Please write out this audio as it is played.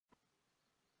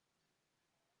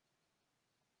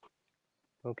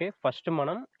Okay. First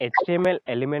మనం HTML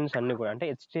elements అన్నీ కూడా అంటే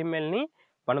హెచ్టీఎంఎల్‌ని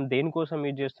మనం దేనికోసం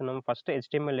యూజ్ చేస్తున్నాం? ఫస్ట్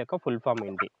హెచ్టీఎంఎల్ యొక్క ఫుల్ ఫార్మ్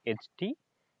ఏంటి? హెచ్టీఎంఎల్.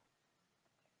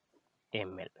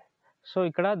 సో,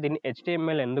 ఇక్కడ దీన్ని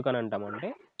హెచ్టీఎంఎల్ ఎందుకని అంటామంటే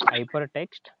hyper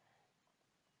text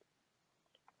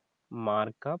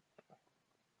markup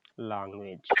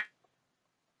language.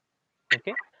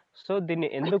 Okay. So, దీన్ని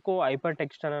ఎందుకు హైపర్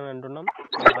టెక్స్ట్ అని అంటున్నాం?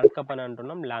 మార్కప్ అని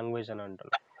అంటున్నాం. లాంగ్వేజ్ అని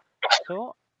అంటున్నాం. So,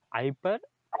 hyper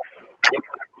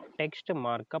text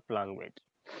markup language.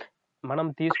 మనం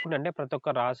తీసుకుంటే అంటే ప్రతి ఒక్క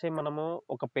రాసే మనము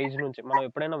ఒక పేజ్ నుంచి మనం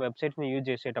ఎప్పుడైనా వెబ్‌సైట్స్‌ని యూజ్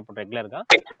చేసేటప్పుడు రెగ్యులర్‌గా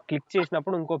క్లిక్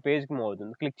చేసినప్పుడు ఇంకో పేజ్‌కి మూవ్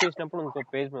అవుతుంది. క్లిక్ చేసినప్పుడు ఇంకో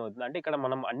పేజ్ మూవ్ అవుతుంది. అంటే ఇక్కడ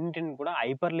మనం అన్నిటిని కూడా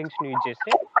హైపర్ లింక్స్‌ని యూజ్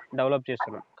చేసి డెవలప్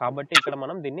చేస్తున్నాం. కాబట్టి ఇక్కడ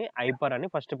మనం దీన్ని హైపర్ అని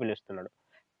ఫస్ట్ పిలుస్తున్నాడు.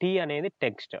 టీ అనేది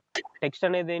టెక్స్ట్. టెక్స్ట్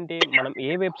అనేది ఏంటి? మనం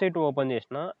ఏ వెబ్‌సైట్ ఓపెన్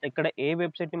చేసినా, ఇక్కడ ఏ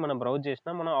వెబ్‌సైట్‌ని మనం బ్రౌజ్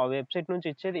చేసినా, మనం ఆ వెబ్‌సైట్ నుంచి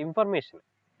ఇచ్చేది ఇన్ఫర్మేషన్.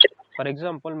 ఫర్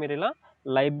ఎగ్జాంపుల్ మీరిలా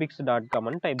livebix.com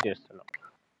అని టైప్ చేస్తున్నాం.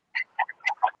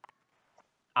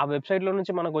 ఆ వెబ్‌సైట్‌లో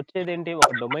నుంచి మనకొచ్చేదేంటి? ఒక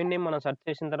డొమైన్ నేమ్ మనం సెర్చ్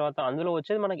చేసిన తర్వాత అందులో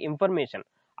వచ్చేది మనకి ఇన్ఫర్మేషన్.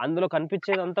 అందులో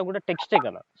కనిపించేదంతా కూడా టెక్స్టే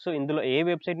కదా! సో, ఇందులో ఏ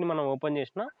వెబ్‌సైట్‌ని మనం ఓపెన్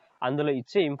చేసినా అందులో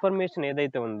ఇచ్చే ఇన్ఫర్మేషన్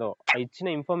ఏదైతే ఉందో, ఆ ఇచ్చిన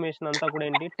ఇన్ఫర్మేషన్ అంతా కూడా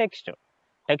ఏంటి? టెక్స్ట్.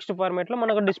 టెక్స్ట్ ఫార్మాట్‌లో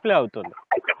మనకు డిస్‌ప్లే అవుతుంది.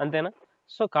 అంతేనా?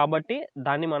 సో, కాబట్టి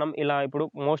దాన్ని మనం ఇలా ఇప్పుడు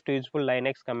most useful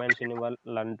Linux commands in your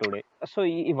learn today. So,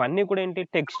 ఇవన్నీ కూడా ఏంటి?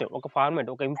 టెక్స్ట్. ఒక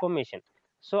ఫార్మాట్, ఒక ఇన్ఫర్మేషన్.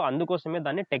 సో, అందుకోసమే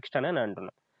దాన్ని టెక్స్ట్ అని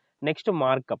అంటున్నాం. Next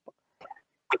markup.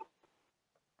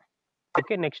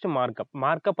 Okay. Next markup.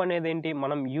 Markup అనేదేంటి?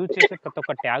 మనం యూజ్ చేసే ప్రతి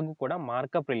ఒక్క ట్యాగ్ కూడా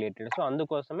మార్కప్ రిలేటెడ్. సో,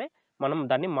 అందుకోసమే మనం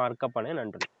దాన్ని మార్కప్ అని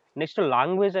అంటున్నాం. నెక్స్ట్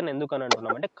లాంగ్వేజ్ అని ఎందుకని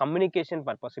అంటున్నాం అంటే కమ్యూనికేషన్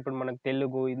పర్పస్. ఇప్పుడు మనకు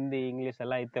తెలుగు, హిందీ, ఇంగ్లీష్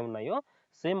ఎలా అయితే ఉన్నాయో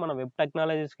సేమ్ మన వెబ్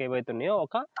టెక్నాలజీస్‌కి ఏవైతే ఉన్నాయో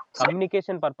ఒక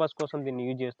కమ్యూనికేషన్ పర్పస్ కోసం దీన్ని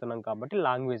యూజ్ చేస్తున్నాం కాబట్టి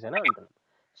లాంగ్వేజ్ అని అంటున్నాం.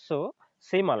 సో,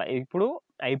 సేమ్ అలా ఇప్పుడు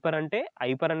హైపర్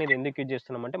అనేది ఎందుకు యూజ్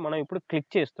చేస్తున్నాం అంటే మనం ఇప్పుడు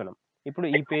క్లిక్ చేస్తున్నాం. ఇప్పుడు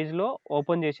ఈ పేజ్‌లో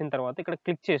ఓపెన్ చేసిన తర్వాత ఇక్కడ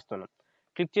క్లిక్ చేస్తున్నాం.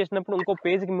 క్లిక్ చేసినప్పుడు ఇంకో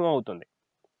పేజ్‌కి మూవ్ అవుతుంది.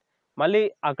 మళ్ళీ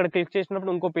అక్కడ క్లిక్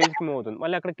చేసినప్పుడు ఇంకో పేజ్‌కి మూవ్ అవుతుంది.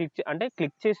 మళ్ళీ అక్కడ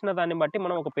క్లిక్ చేసిన దాన్ని బట్టి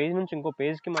మనం ఒక పేజ్ నుంచి ఇంకో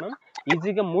పేజ్‌కి మనం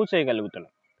ఈజీగా మూవ్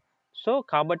చేయగలుగుతున్నాం. సో,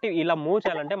 కాబట్టి ఇలా మూవ్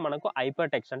చేయాలంటే మనకు హైపర్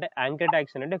టెక్స్ట్ అంటే యాంకర్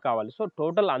ట్యాగ్స్ అనేటివి కావాలి. సో,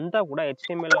 టోటల్ అంతా కూడా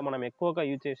హెచ్‌టీఎంఎల్‌లో మనం ఎక్కువగా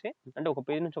యూజ్ చేసి అంటే ఒక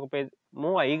పేజ్ నుంచి ఒక పేజ్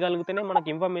మూవ్ అయ్యగలిగితేనే మనకి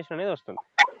ఇన్ఫర్మేషన్ అనేది వస్తుంది.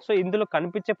 సో, ఇందులో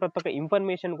కనిపించే ప్రతి ఒక్క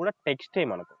ఇన్ఫర్మేషన్ కూడా టెక్స్టే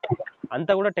మనకు.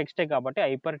 అంతా కూడా టెక్స్టే కాబట్టి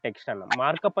హైపర్ టెక్స్ట్ అన్నాం.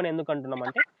 మార్కప్ అని ఎందుకు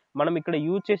అంటున్నామంటే మనం ఇక్కడ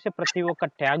యూజ్ చేసే ప్రతి ఒక్క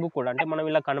ట్యాగ్ కూడా అంటే మనం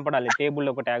ఇలా కనపడాలి.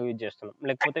 టేబుల్‌లో ఒక ట్యాగ్ యూజ్ చేస్తున్నాం.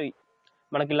 లేకపోతే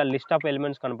మనకి ఇలా లిస్ట్ ఆఫ్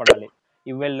ఎలిమెంట్స్ కనపడాలి.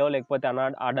 ఇవెల్‌లో లేకపోతే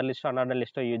ఆర్డర్ లిస్టో, అన్ఆర్డర్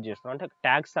లిస్టో యూజ్ చేస్తున్నాం. అంటే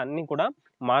ట్యాగ్స్ అన్నీ కూడా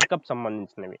మార్కప్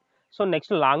సంబంధించినవి. సో,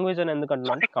 నెక్స్ట్ లాంగ్వేజ్ అని ఎందుకు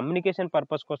అంటున్నాం అంటే కమ్యూనికేషన్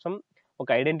పర్పస్ కోసం ఒక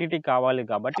ఐడెంటిటీ కావాలి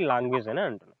కాబట్టి లాంగ్వేజ్ అని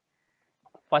అంటున్నాం.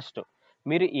 ఫస్ట్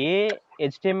మీరు ఏ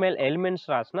హెచ్‌టీఎంఎల్ ఎలిమెంట్స్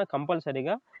రాసినా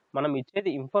కంపల్సరీగా మనం ఇచ్చేది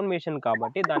ఇన్ఫర్మేషన్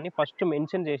కాబట్టి దాన్ని ఫస్ట్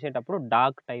మెన్షన్ చేసేటప్పుడు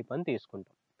డాక్ టైప్ అని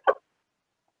తీసుకుంటాం.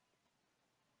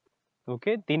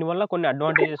 ఓకే. దీనివల్ల కొన్ని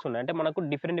అడ్వాంటేజెస్ ఉన్నాయి. అంటే మనకు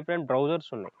డిఫరెంట్ బ్రౌజర్స్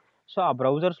ఉన్నాయి. సో, ఆ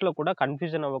బ్రౌజర్స్‌లో కూడా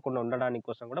కన్‌ఫ్యూజన్ అవ్వకుండా ఉండడానికి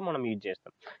కోసం కూడా మనం యూజ్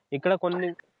చేస్తాం. ఇక్కడ కొన్ని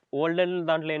ఓల్డెన్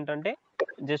దాంట్లో ఏంటంటే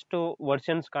జస్ట్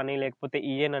వెర్షన్స్ కానీ లేకపోతే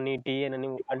ఈఎన్ అని, టీఎన్ అని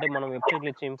అంటే మనం వెబ్‌సైట్‌లో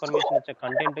ఇచ్చే ఇన్ఫర్మేషన్ ఇచ్చే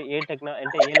కంటెంట్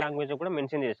అంటే ఏ లాంగ్వేజో కూడా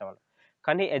మెన్షన్ చేసేవాళ్ళం.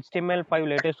 కానీ HTML5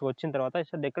 లేటెస్ట్ వచ్చిన తర్వాత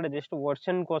ఇక్కడ జస్ట్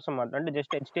వెర్షన్ కోసం అంటే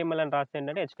జస్ట్ HTML అని రాస్తే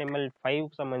ఏంటంటే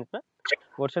HTML5కి సంబంధించిన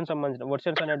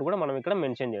వెర్షన్స్ అనేటివి కూడా మనం ఇక్కడ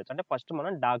మెన్షన్ చేయొచ్చు. అంటే ఫస్ట్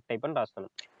మనం డాక్ టైప్ అని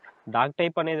రాస్తున్నాం. డార్క్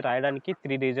టైప్ అనేది రాయడానికి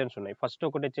 3 రీజన్స్ ఉన్నాయి. ఫస్ట్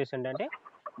ఒకటొచ్చేసి ఏంటంటే,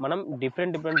 మనం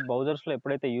డిఫరెంట్ బ్రౌజర్స్‌లో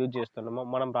ఎప్పుడైతే యూజ్ చేస్తున్నామో,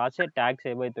 మనం రాసే ట్యాగ్స్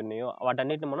ఏవైతే ఉన్నాయో,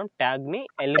 వాటన్నిటిని మనం ట్యాగ్‌ని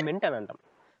ఎలిమెంట్ అని అంటాం.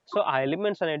 సో, ఆ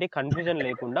ఎలిమెంట్స్ అనేటివి కన్‌ఫ్యూజన్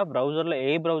లేకుండా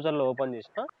ఏ బ్రౌజర్‌లో ఓపెన్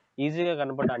చేసినా ఈజీగా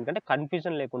కనపడడానికి అంటే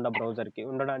కన్‌ఫ్యూజన్ లేకుండా బ్రౌజర్‌కి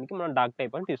ఉండడానికి మనం డార్క్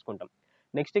టైప్ అని తీసుకుంటాం.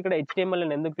 నెక్స్ట్ ఇక్కడ HTML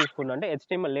అని ఎందుకు తీసుకున్నా అంటే,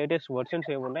 HTML లేటెస్ట్ వెర్షన్స్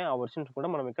ఏవున్నాయో, ఆ వెర్షన్స్ కూడా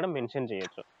మనం ఇక్కడ మెన్షన్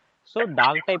చేయొచ్చు. సో,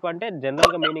 డార్క్ టైప్ అంటే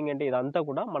జనరల్‌గా మీనింగ్ ఏంటి? ఇదంతా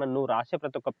కూడా నువ్వు రాసే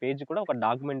ప్రతి ఒక్క పేజ్ కూడా ఒక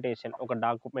డాక్యుమెంట్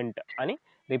అని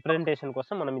రిప్రజెంటేషన్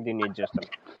కోసం మనం దీన్ని యూజ్ చేస్తున్నాం.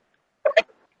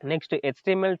 నెక్స్ట్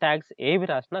HTML ట్యాగ్స్ ఏవి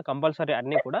రాసినా కంపల్సరీ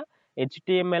అన్నీ కూడా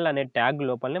HTML అనే ట్యాగ్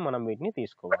లోపలనే మనం వీటిని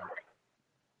తీసుకోవాలి.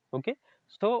 ఓకే.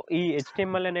 సో, ఈ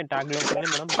HTML అనే ట్యాగ్ లోపలనే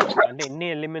మనం అంటే ఎన్ని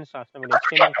ఎలిమెంట్స్ రాసినా మీరు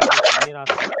HTML కావాల్సిన ఎన్ని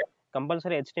రాసినా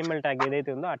కంపల్సరీ HTML ట్యాగ్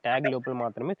ఏదైతే ఉందో ఆ ట్యాగ్ లోపల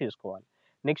మాత్రమే తీసుకోవాలి.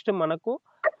 నెక్స్ట్ మనకు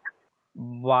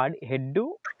హెడ్డు,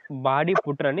 బాడీ,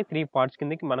 ఫుటర్ అని 3 పార్ట్స్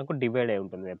కిందకి మనకు డివైడ్ అయి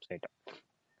ఉంటుంది వెబ్‌సైట్.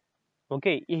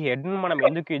 ఓకే. ఈ హెడ్‌ని మనం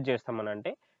ఎందుకు యూజ్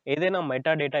చేస్తామనంటే, ఏదైనా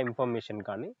మెటా డేటా ఇన్ఫర్మేషన్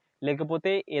కానీ,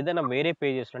 లేకపోతే ఏదైనా వేరే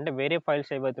పేజెస్‌లో అంటే వేరే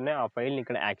ఫైల్స్ ఏవైతే ఉన్నాయో, ఆ ఫైల్‌ని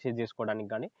ఇక్కడ యాక్సెస్ చేసుకోవడానికి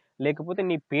గానీ, లేకపోతే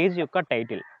నీ పేజ్ యొక్క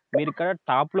టైటిల్. మీరిక్కడ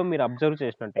టాప్‌లో మీరు అబ్జర్వ్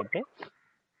చేసినట్టయితే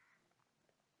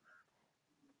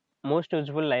మోస్ట్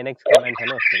యూజ్‌ఫుల్ లైనక్స్ కమాండ్స్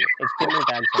అని వస్తుంది. HTML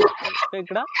ట్యాగ్స్ అని వస్తుంది. సో,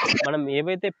 ఇక్కడ మనం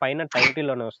ఏవైతే పైన టైటిల్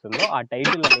అని వస్తుందో, ఆ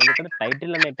టైటిల్ అనేది ఇక్కడ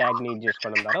టైటిల్ అనే ట్యాగ్‌ని యూజ్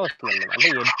చేసుకోవడం ద్వారా వస్తుందన్నమాట. అంటే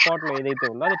హెడ్ పార్ట్‌లో ఏదైతే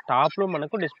ఉందో అది టాప్‌లో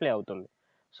మనకు డిస్‌ప్లే అవుతుంది.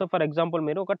 సో ఫర్ ఎగ్జాంపుల్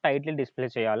మీరు ఒక టైటిల్ డిస్ప్లే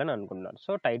చేయాలని అనుకుంటున్నారు.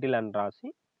 సో టైటిల్ అని రాసి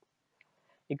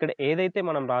ఇక్కడ ఏదైతే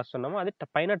మనం రాస్తున్నామో అది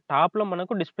పైన టాప్‌లో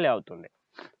మనకు డిస్ప్లే అవుతుంది.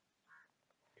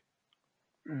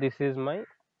 This is my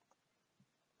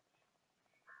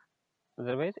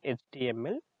otherwise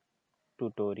HTML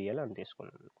tutorial అని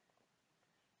తీసుకున్నాను.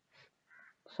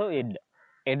 సో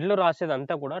హెడ్‌లో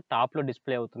రాసేదంతా కూడా టాప్‌లో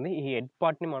డిస్ప్లే అవుతుంది. ఈ హెడ్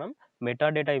పార్ట్‌ని మనం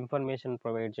మెటాడేటా ఇన్ఫర్మేషన్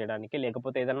ప్రొవైడ్ చేయడానికి,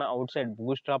 లేకపోతే ఏదన్నా ఔట్‌సైడ్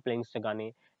బూట్‌స్ట్రాప్ లింక్స్ గానీ,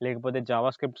 లేకపోతే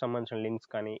జావాస్క్రిప్ట్ సంబంధించిన లింక్స్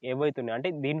కానీ ఏవైతే ఉన్నాయో,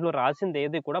 అంటే దీంట్లో రాసింది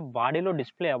ఏది కూడా బాడీలో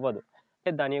డిస్ప్లే అవ్వదు.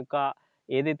 అంటే దాని యొక్క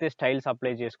ఏదైతే స్టైల్స్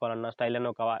అప్లై చేసుకోవాలన్నా, స్టైల్ అని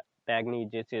ఒక ట్యాగ్‌ని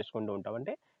యూజ్ చేసి చేసుకుంటూ ఉంటాం.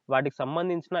 అంటే వాటికి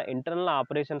సంబంధించిన ఇంటర్నల్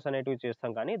ఆపరేషన్స్ అనేటివి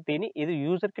చేస్తాం కానీ, ఇది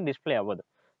యూజర్‌కి డిస్ప్లే అవ్వదు.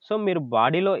 సో మీరు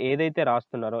బాడీలో ఏదైతే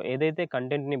రాస్తున్నారో, ఏదైతే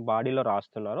కంటెంట్‌ని బాడీలో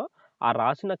రాస్తున్నారో, ఆ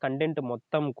రాసిన కంటెంట్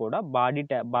మొత్తం కూడా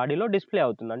బాడీలో డిస్ప్లే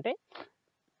అవుతుంది. అంటే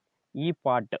ఈ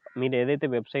పార్ట్ మీరు ఏదైతే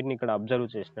వెబ్‌సైట్‌ని ఇక్కడ అబ్జర్వ్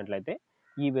చేసినట్లయితే,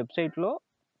 ఈ వెబ్‌సైట్‌లో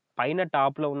పైన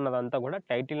టాప్‌లో ఉన్నదంతా కూడా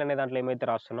టైటిల్ అనే దాంట్లో ఏమైతే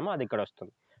రాస్తున్నామో అది ఇక్కడ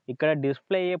వస్తుంది. ఇక్కడ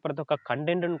డిస్ప్లే అయ్యే ప్రతి ఒక్క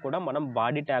కంటెంట్‌ని కూడా మనం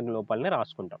బాడీ ట్యాగ్ లోపలనే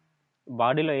రాసుకుంటాం.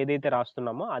 బాడీలో ఏదైతే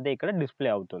రాస్తున్నామో అదే ఇక్కడ డిస్ప్లే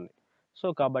అవుతుంది. సో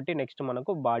కాబట్టి నెక్స్ట్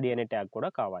మనకు బాడీ అనే ట్యాగ్ కూడా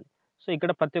కావాలి. సో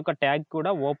ఇక్కడ ప్రతి ఒక్క ట్యాగ్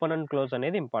కూడా ఓపెన్ అండ్ క్లోజ్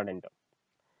అనేది ఇంపార్టెంట్.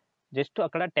 జస్ట్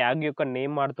అక్కడ ట్యాగ్ యొక్క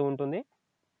నేమ్ మారుతూ ఉంటుంది.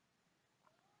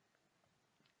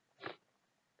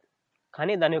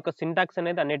 కానీ దాని యొక్క సింటాక్స్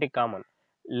అనేది అన్నిటికి common.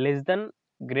 Less than,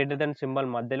 greater than symbol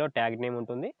మధ్యలో ట్యాగ్ నేమ్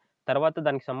ఉంటుంది. తర్వాత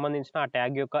దానికి సంబంధించిన ఆ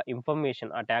ట్యాగ్ యొక్క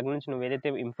ఇన్ఫర్మేషన్, ఆ ట్యాగ్ నుంచి నువ్వు ఏదైతే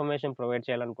ఇన్ఫర్మేషన్ ప్రొవైడ్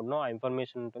చేయాలనుకుంటున్నావో ఆ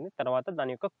ఇన్ఫర్మేషన్ ఉంటుంది. తర్వాత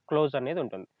దాని యొక్క క్లోజ్ అనేది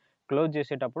ఉంటుంది. క్లోజ్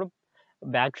చేసేటప్పుడు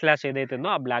బ్యాక్ స్లాష్ ఏదైతే ఉందో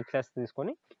ఆ బ్యాక్ స్లాష్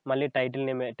తీసుకొని మళ్ళీ టైటిల్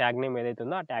నేమ్, ట్యాగ్ నేమ్ ఏదైతే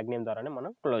ఉందో ఆ ట్యాగ్ నేమ్ ద్వారానే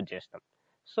మనం క్లోజ్ చేస్తాం.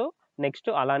 సో నెక్స్ట్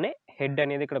అలానే హెడ్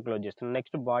అనేది ఇక్కడ క్లోజ్ చేస్తాం.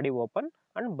 Next body open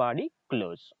and body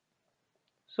close.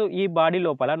 So ఈ బాడీ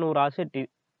లోపల నువ్వు రాసే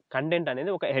కంటెంట్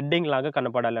అనేది ఒక హెడ్డింగ్ లాగా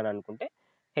కనపడాలని అనుకుంటే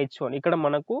H1 ఇక్కడ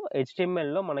మనకు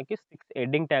HTMLలో మనకి 6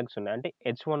 హెడ్డింగ్ ట్యాగ్స్ ఉన్నాయి. అంటే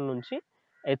H1 నుంచి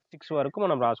H6 వరకు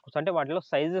మనం రాసుకోవచ్చు. అంటే వాటిలో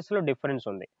సైజెస్‌లో డిఫరెన్స్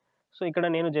ఉంది. సో ఇక్కడ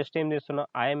నేను జస్ట్ ఏం చేస్తున్నా,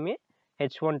 ఐఎమ్ ఏ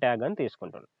H1 ట్యాగ్ అని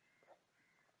తీసుకుంటున్నా.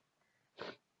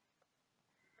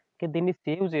 ఓకే, దీన్ని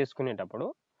సేవ్ చేసుకునేటప్పుడు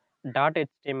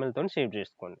 .html తోని సేవ్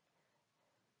చేసుకోండి.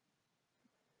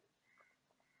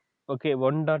 ఓకే,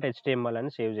 1.html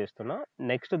అని సేవ్ చేస్తున్నా.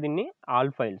 నెక్స్ట్ దీన్ని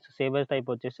all files, save as type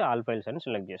వచ్చేసి ఆల్ ఫైల్స్ అని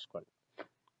సెలెక్ట్ చేసుకోండి.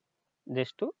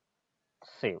 Just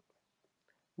save.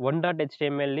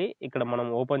 1.htmlని ఇక్కడ మనం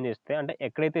ఓపెన్ చేస్తే, అంటే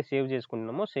ఎక్కడైతే సేవ్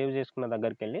చేసుకుంటున్నామో సేవ్ చేసుకున్న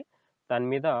దగ్గరికెళ్ళి దాని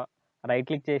మీద రైట్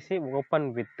క్లిక్ చేసి ఓపెన్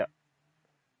విత్.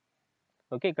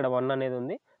 ఓకే, ఇక్కడ 1 అనేది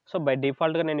ఉంది. సో బై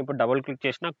డిఫాల్ట్‌గా నేను ఇప్పుడు డబుల్ క్లిక్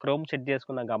చేసిన క్రోమ్ సెట్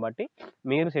చేసుకున్నా కాబట్టి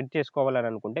మీరు సెట్ చేసుకోవాలని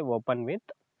అనుకుంటే ఓపెన్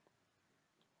విత్.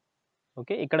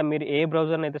 ఓకే, ఇక్కడ మీరు ఏ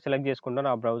బ్రౌజర్‌ని అయితే సెలెక్ట్ చేసుకుంటారో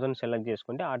ఆ బ్రౌజర్‌ని సెలెక్ట్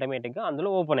చేసుకుంటే ఆటోమేటిక్‌గా అందులో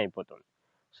ఓపెన్ అయిపోతుంది.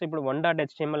 సో ఇప్పుడు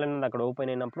 1.html అనేది అక్కడ ఓపెన్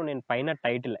అయినప్పుడు నేను పైన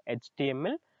టైటిల్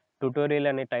HTML ట్యుటోరియల్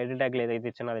అనే టైటిల్ ట్యాగ్‌లు ఏదైతే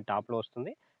ఇచ్చానో అది టాప్‌లో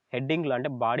వస్తుంది. హెడ్డింగ్‌లో అంటే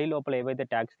బాడీ లోపల ఏవైతే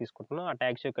ట్యాగ్స్ తీసుకుంటున్నానో ఆ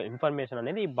ట్యాగ్స్ యొక్క ఇన్ఫర్మేషన్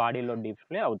అనేది ఈ బాడీలో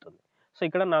డిస్ప్లే అవుతుంది. సో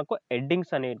ఇక్కడ నాకు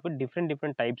హెడ్డింగ్స్ అనేటివి డిఫరెంట్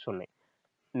టైప్స్ ఉన్నాయి.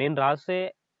 నేను రాసే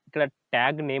ఇక్కడ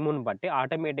ట్యాగ్ నేమ్‌ని బట్టి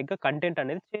ఆటోమేటిక్‌గా కంటెంట్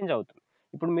అనేది చేంజ్ అవుతుంది.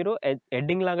 ఇప్పుడు మీరు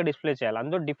హెడ్డింగ్ లాగా డిస్ప్లే చేయాలి.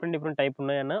 అందులో డిఫరెంట్ టైప్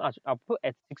ఉన్నాయన్న అప్ టు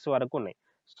H6 వరకు ఉన్నాయి.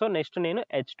 సో నెక్స్ట్ నేను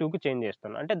H2కి చేంజ్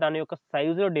చేస్తాను. అంటే దాని యొక్క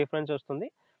సైజ్‌లో డిఫరెన్స్ వస్తుంది.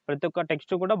 ప్రతి ఒక్క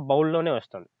టెక్స్ట్ కూడా బౌల్డ్‌లోనే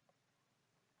వస్తుంది.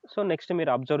 సో నెక్స్ట్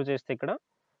మీరు అబ్జర్వ్ చేస్తే ఇక్కడ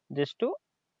జస్ట్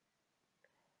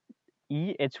ఈ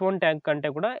H1 ట్యాగ్ కంటే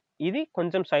కూడా ఇది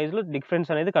కొంచెం సైజ్‌లో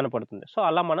డిఫరెన్స్ అనేది కనపడుతుంది. సో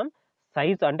అలా మనం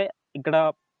సైజ్ అంటే ఇక్కడ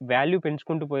వాల్యూ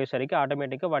పెంచుకుంటూ పోయేసరికి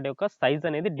ఆటోమేటిక్‌గా వాటి యొక్క సైజ్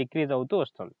అనేది డిక్రీజ్ అవుతూ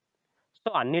వస్తుంది. సో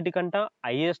అన్నిటికంటే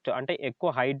హైయెస్ట్ అంటే ఎక్కువ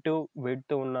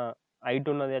విడ్త్ హైట్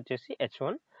ఉన్నది వచ్చేసి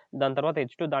H1. దాని తర్వాత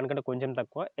H2 దానికంటే కొంచెం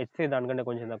తక్కువ, H3 దానికంటే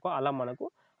కొంచెం తక్కువ. అలా మనకు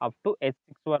అప్ టు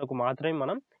H6 వరకు మాత్రమే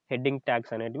మనం హెడ్డింగ్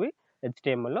ట్యాగ్స్ అనేటివి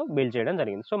HTMLలో బిల్డ్ చేయడం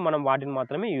జరిగింది. సో మనం వాటిని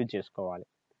మాత్రమే యూజ్ చేసుకోవాలి.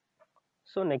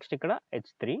 సో నెక్స్ట్ ఇక్కడ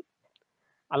H3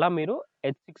 అలా మీరు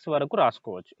H6 వరకు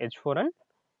రాసుకోవచ్చు. H4 and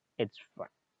H5.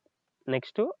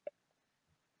 Next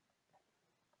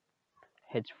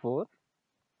H4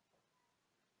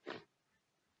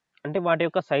 అంటే వాటి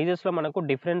యొక్క సైజెస్‌లో మనకు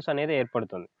డిఫరెన్స్ అనేది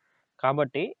ఏర్పడుతుంది.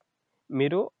 కాబట్టి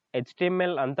మీరు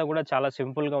HTML అంతా కూడా చాలా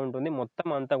సింపుల్‌గా ఉంటుంది. మొత్తం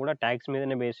అంతా కూడా ట్యాగ్స్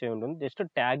మీదనే బేస్ అయి ఉంటుంది. జస్ట్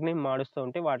ట్యాగ్ నేమ్ మారుస్తూ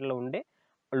ఉంటే వాటిలో ఉండే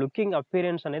లుకింగ్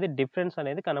అపియరెన్స్ అనేది డిఫరెన్స్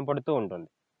అనేది కనపడుతూ ఉంటుంది.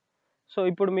 సో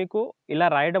ఇప్పుడు మీకు ఇలా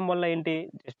రాయడం వల్ల ఏంటి,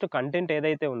 జస్ట్ కంటెంట్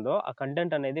ఏదైతే ఉందో ఆ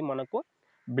కంటెంట్ అనేది మనకు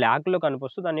బ్లాక్‌లో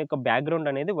కనిపిస్తూ దాని యొక్క బ్యాక్‌గ్రౌండ్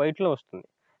అనేది వైట్‌లో వస్తుంది.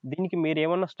 దీనికి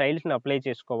మీరేమన్నా స్టైల్స్‌ని అప్లై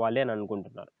చేసుకోవాలి అని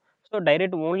అనుకుంటున్నారు. So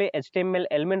direct only HTML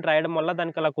element రాయడం వల్ల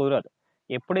దానికి అలా కుదరదు.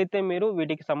 ఎప్పుడైతే మీరు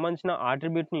వీటికి సంబంధించిన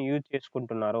అట్రిబ్యూట్స్‌ని యూజ్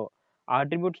చేసుకుంటున్నారో, ఆ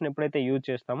అట్రిబ్యూట్స్‌ని ఎప్పుడైతే యూజ్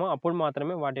చేస్తామో అప్పుడు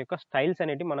మాత్రమే వాటి యొక్క స్టైల్స్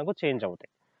అనేటివి మనకు చేంజ్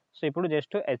అవుతాయి. సో ఇప్పుడు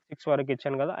జస్ట్ H6 వరకు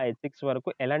ఇచ్చాను కదా! ఆ H6 వరకు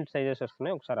ఎలాంటి సైజెస్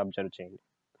వస్తున్నాయో ఒకసారి అబ్జర్వ్ చేయండి.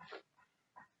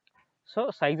 సో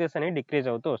సైజెస్ అనేవి డిక్రీజ్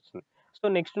అవుతూ వస్తుంది. సో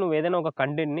నెక్స్ట్ నువ్వు ఏదైనా ఒక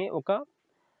కంటెంట్ని ఒక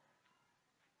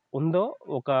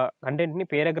కంటెంట్ని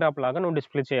పేరాగ్రాఫ్ లాగా నువ్వు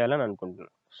డిస్ప్లే చేయాలని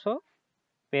అనుకుంటున్నావు. సో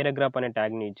పేరాగ్రాఫ్ అనే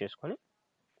ట్యాగ్ని యూజ్ చేసుకొని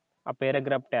ఆ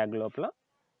పేరాగ్రాఫ్ ట్యాగ్ లోపల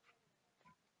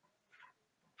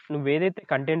నువ్వు ఏదైతే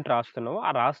కంటెంట్ రాస్తున్నావో ఆ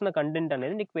రాసిన కంటెంట్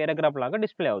అనేది నీకు పేరాగ్రాఫ్ లాగా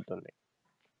డిస్ప్లే అవుతుంది.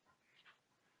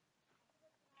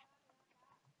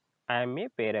 I'm a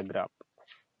paragraph.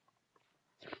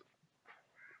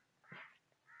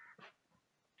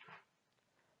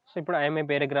 సో ఇప్పుడు ఐఎమ్ ఏ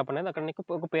పేరాగ్రాఫ్ అనేది అక్కడ నీకు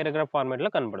ఒక పేరాగ్రాఫ్ ఫార్మాట్లో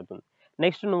కనబడుతుంది.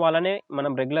 నెక్స్ట్ నువ్వు అలానే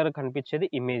మనం రెగ్యులర్గా కనిపించేది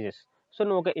ఇమేజెస్. సో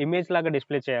నువ్వు ఒక ఇమేజ్ లాగా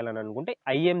డిస్ప్లే చేయాలని అనుకుంటే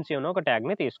ఐఎంజీ అనే ఒక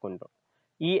ట్యాగ్ని తీసుకుంటావు.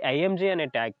 ఈ ఐఎంజీ అనే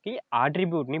ట్యాగ్కి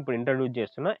ఆట్రిబ్యూట్ని ఇప్పుడు ఇంట్రడ్యూస్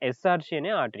చేస్తున్న ఎస్ఆర్సి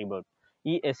అనే ఆట్రిబ్యూట్.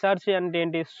 ఈ ఎస్ఆర్సి అంటే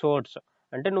ఏంటి? సోర్స్.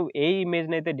 అంటే నువ్వు ఏ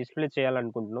ఇమేజ్ని అయితే డిస్ప్లే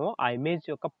చేయాలనుకుంటున్నావో ఆ ఇమేజ్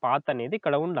యొక్క పాత్ అనేది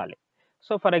ఇక్కడ ఉండాలి.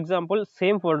 సో ఫర్ ఎగ్జాంపుల్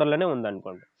సేమ్ ఫోల్డర్లోనే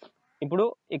ఉందనుకోండి. ఇప్పుడు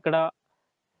ఇక్కడ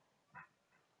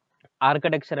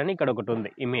ఆర్కిటెక్చర్ అని ఇక్కడ ఒకటి ఉంది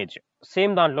ఇమేజ్.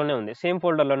 సేమ్ దాంట్లోనే ఉంది, సేమ్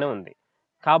ఫోల్డర్లోనే ఉంది.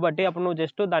 కాబట్టి అప్పుడు నువ్వు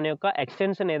జస్ట్ దాని యొక్క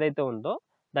ఎక్స్టెన్షన్ ఏదైతే ఉందో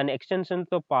దాని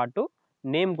ఎక్స్టెన్షన్తో పాటు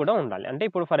నేమ్ కూడా ఉండాలి. అంటే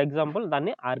ఇప్పుడు ఫర్ ఎగ్జాంపుల్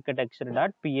దాన్ని ఆర్కిటెక్చర్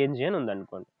డాట్ పిఎన్జీ అని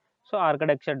ఉందనుకోండి. సో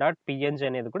ఆర్కిటెక్చర్ డాట్ పిఎన్జీ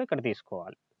అనేది కూడా ఇక్కడ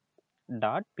తీసుకోవాలి.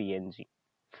 Dot PNG.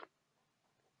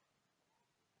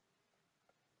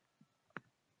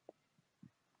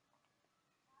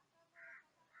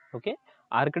 Okay,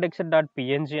 architecture dot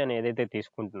PNG అని ఏదైతే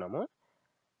తీసుకుంటున్నామో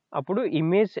అప్పుడు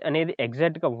ఇమేజ్ అనేది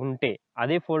ఎగ్జాక్ట్గా ఉంటే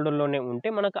అదే ఫోల్డర్లోనే ఉంటే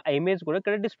మనకు ఆ ఇమేజ్ కూడా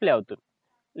ఇక్కడ డిస్ప్లే అవుతుంది.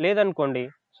 లేదనుకోండి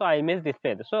సో ఆ ఇమేజ్ డిస్ప్లే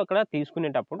అవుతుంది. సో అక్కడ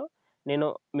తీసుకునేటప్పుడు నేను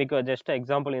మీకు జస్ట్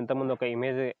ఎగ్జాంపుల్ ఇంతకుముందు ఒక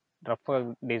ఇమేజ్ రఫ్గా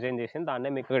డిజైన్ చేసింది దాన్నే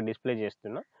మీకు ఇక్కడ డిస్ప్లే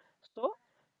చేస్తున్నా. సో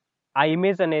ఆ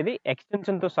ఇమేజ్ అనేది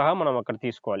ఎక్స్టెన్షన్తో సహా మనం అక్కడ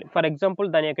తీసుకోవాలి. ఫర్ ఎగ్జాంపుల్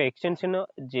దాని యొక్క ఎక్స్టెన్షన్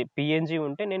పిఎన్జీ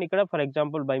ఉంటే నేను ఇక్కడ ఫర్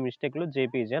ఎగ్జాంపుల్ బై మిస్టేక్లో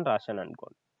జేపీజీ అని రాశాను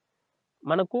అనుకోండి.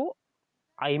 మనకు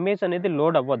ఆ ఇమేజ్ అనేది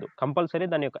లోడ్ అవ్వదు. కంపల్సరీ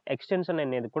దాని యొక్క ఎక్స్టెన్షన్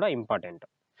అనేది కూడా ఇంపార్టెంట్.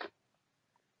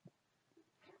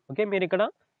 ఓకే, మీరు ఇక్కడ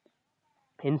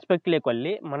ఇన్స్పెక్ట్లోకి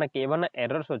వెళ్ళి మనకి ఏమైనా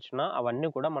ఎర్రర్స్ వచ్చినా అవన్నీ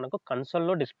కూడా మనకు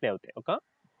కన్సోల్లో డిస్ప్లే అవుతాయి. ఒక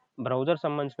బ్రౌజర్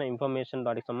సంబంధించిన ఇన్ఫర్మేషన్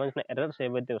వాటికి సంబంధించిన ఎర్రర్స్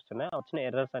ఏవైతే వస్తున్నాయో వచ్చిన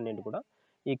ఎర్రర్స్ అన్నిటి కూడా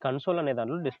ఈ కన్సోల్ అనే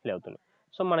దాంట్లో డిస్ప్లే అవుతుంది.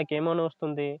 సో మనకి ఏమైనా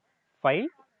వస్తుంది?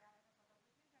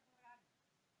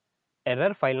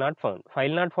 ఎర్రర్ ఫైల్ నాట్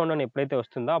ఫౌండ్ అని ఎప్పుడైతే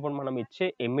వస్తుందో అప్పుడు మనం ఇచ్చే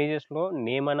ఇమేజెస్లో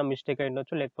నేమ్ అయినా మిస్టేక్ అయి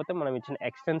ఉండొచ్చు, లేకపోతే మనం ఇచ్చిన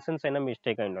ఎక్స్టెన్షన్స్ అయినా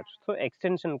మిస్టేక్ అయి ఉండొచ్చు. సో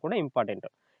ఎక్స్టెన్షన్ కూడా ఇంపార్టెంట్.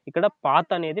 ఇక్కడ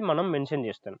పాత్ అనేది మనం మెన్షన్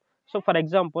చేస్తాం. సో ఫర్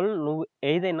ఎగ్జాంపుల్ నువ్వు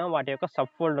ఏదైనా వాటి యొక్క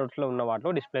సబ్ ఫోల్డర్స్లో ఉన్న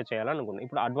వాటిలో డిస్ప్లే చేయాలనుకున్నాను.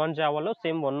 ఇప్పుడు అడ్వాన్స్ జావాలో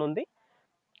సేమ్ 1 ఉంది,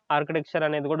 ఆర్కిటెక్చర్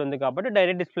అనేది కూడా ఉంది కాబట్టి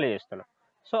డైరెక్ట్ డిస్ప్లే చేస్తున్నాను.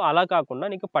 సో అలా కాకుండా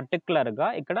నీకు పర్టికులర్గా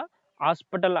ఇక్కడ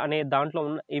హాస్పిటల్ అనే దాంట్లో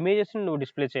ఉన్న ఇమేజెస్ని నువ్వు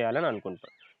డిస్ప్లే చేయాలని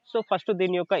అనుకుంటావు. సో ఫస్ట్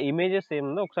దీని యొక్క ఇమేజెస్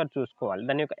ఏముందో ఒకసారి చూసుకోవాలి.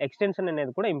 దాని యొక్క ఎక్స్టెన్షన్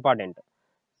అనేది కూడా ఇంపార్టెంట్.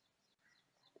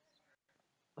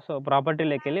 సో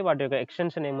ప్రాపర్టీలోకి వెళ్ళి వాటి యొక్క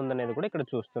ఎక్స్టెన్షన్ ఏముందనేది కూడా ఇక్కడ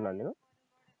చూస్తున్నాను నేను.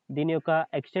 దీని యొక్క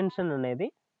ఎక్స్టెన్షన్ అనేది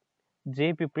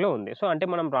జేపిప్లో ఉంది. సో అంటే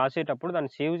మనం రాసేటప్పుడు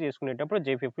దాన్ని సేవ్ చేసుకునేటప్పుడు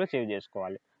జేపిప్లో సేవ్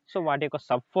చేసుకోవాలి. సో వాటి యొక్క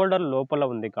సబ్ ఫోల్డర్ లోపల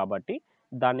ఉంది కాబట్టి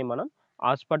దాన్ని మనం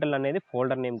హాస్పిటల్ అనేది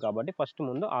ఫోల్డర్ నేమ్ కాబట్టి ఫస్ట్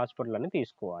ముందు హాస్పిటల్ అని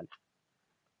తీసుకోవాలి.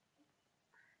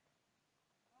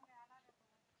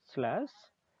 స్లాష్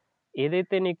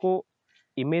ఏదైతే నీకు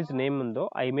ఇమేజ్ నేమ్ ఉందో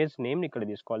ఆ ఇమేజ్ నేమ్ని ఇక్కడ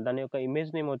తీసుకోవాలి. దాని యొక్క ఇమేజ్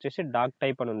నేమ్ వచ్చేసి డాక్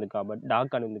టైప్ అని ఉంది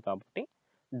కాబట్టి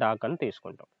డాక్ అని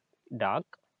తీసుకుంటాం.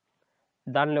 డాక్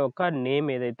దానిలో ఒక నేమ్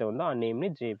ఏదైతే ఉందో ఆ నేమ్ని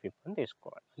జేపిప్ అని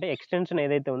తీసుకోవాలి. అంటే ఎక్స్టెన్షన్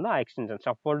ఏదైతే ఉందో ఆ ఎక్స్టెన్షన్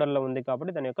సబ్ ఫోల్డర్లో ఉంది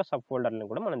కాబట్టి దాని యొక్క సబ్ ఫోల్డర్ని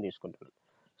కూడా మనం తీసుకుంటున్నాం.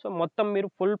 సో మొత్తం మీరు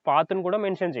ఫుల్ పాత్ని కూడా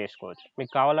మెన్షన్ చేసుకోవచ్చు.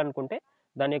 మీకు కావాలనుకుంటే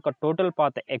దాని యొక్క టోటల్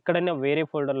పాత్ ఎక్కడైనా వేరే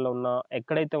ఫోల్డర్లో ఉన్నా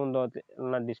ఎక్కడైతే ఉందో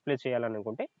డిస్ప్లే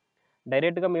చేయాలనుకుంటే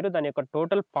డైరెక్ట్గా మీరు దాని యొక్క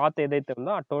టోటల్ పాత్ ఏదైతే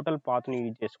ఉందో ఆ టోటల్ పాత్ని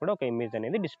యూజ్ చేసి కూడా ఒక ఇమేజ్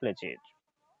అనేది డిస్ప్లే చేయొచ్చు.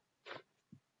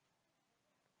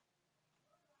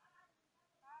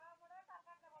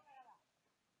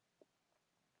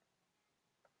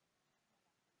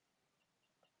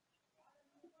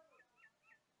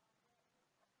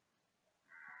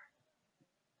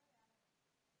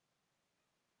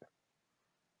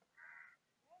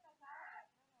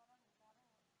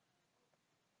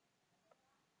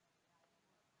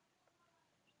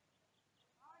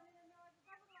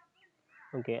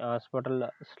 ఓకే, హాస్పిటల్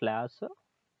స్లాష్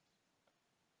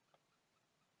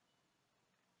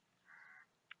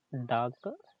డాక్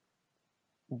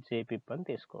జేపిప్ అని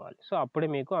తీసుకోవాలి. సో అప్పుడే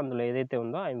మీకు అందులో ఏదైతే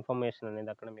ఉందో ఆ ఇన్ఫర్మేషన్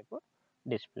అనేది అక్కడ మీకు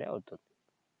డిస్ప్లే అవుతుంది.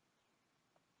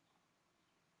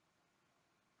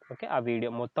 ఓకే, ఆ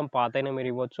వీడియో మొత్తం పాత అయినా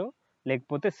మీరు ఇవ్వచ్చు,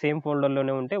 లేకపోతే సేమ్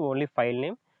ఫోల్డర్లోనే ఉంటే only file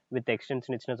name with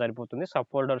extension ఇచ్చినా సరిపోతుంది.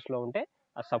 సబ్ ఫోల్డర్స్లో ఉంటే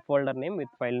ఆ sub folder name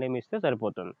with file name ఇస్తే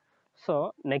సరిపోతుంది. సో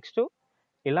నెక్స్ట్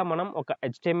ఇలా మనం ఒక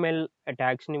HTML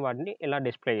ట్యాగ్స్ని వాటిని ఇలా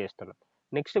డిస్ప్లే చేస్తున్నాం.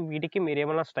 నెక్స్ట్ వీటికి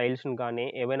మీరేమైనా స్టైల్స్‌ని గానీ,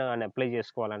 ఏవైనా గానీ అప్లై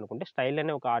జేసుకోవాలనుకుంటే స్టైల్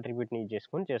అనే ఒక అట్రిబ్యూట్‌ని యూజ్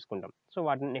చేసుకుంటాం. సో,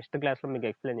 వాటిని నెక్స్ట్ క్లాస్‌లో మీకు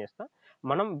ఎక్స్‌ప్లెయిన్ చేస్తా.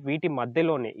 మనం వీటి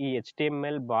మధ్యలోనే ఈ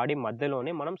హెచ్‌టీఎంఎల్ బాడీ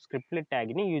మధ్యలోనే మనం స్క్రిప్ట్‌లెట్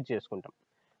ట్యాగ్‌ని యూజ్ చేసుకుంటాం.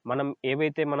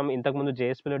 ఏవైతే మనం ఇంతకుముందు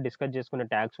జేఎస్‌పీలో డిస్కస్ చేసుకున్న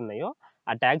ట్యాగ్స్ ఉన్నాయో,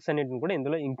 ఆ ట్యాగ్స్ అన్నిటిని కూడా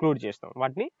ఇందులో ఇంక్లూడ్ చేస్తాం.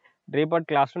 వాటిని రేపటి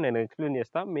క్లాస్‌లో నేను ఎక్స్‌ప్లెయిన్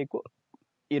చేస్తా. మీకు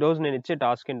ఈరోజు నేనిచ్చే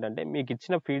టాస్క్ ఏంటంటే,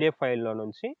 మీకిచ్చిన పీడీఎఫ్ ఫైల్‌లో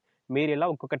నుంచి మీరిలా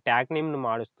ఒక్కొక్క ట్యాగ్ నేమ్‌ని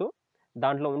మారుస్తూ,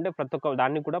 దాంట్లో ఉండే ప్రతి ఒక్క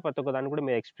దాన్ని కూడా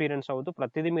మీరు ఎక్స్‌పీరియన్స్ అవుతూ,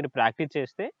 ప్రతీదీ మీరు ప్రాక్టీస్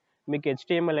చేస్తే, మీకు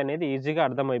హెచ్‌టీఎంఎల్ అనేది ఈజీగా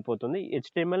అర్థమైపోతుంది.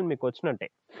 హెచ్‌టీఎంఎల్ మీకొచ్చినట్టే.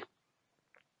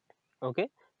 ఓకే.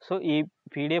 సో, ఈ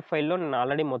పీడీఎఫ్ ఫైల్‌లో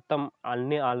నేను మొత్తం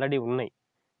అన్నీ ఆల్రెడీ ఉన్నాయి.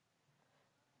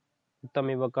 మొత్తం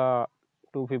ఇవొక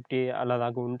 250 అలా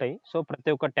దాకా ఉంటాయి. సో, ప్రతి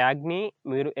ఒక్క ట్యాగ్‌ని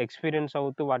మీరు ఎక్స్‌పీరియన్స్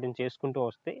అవుతూ వాటిని చేసుకుంటూ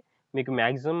వస్తే, మీకు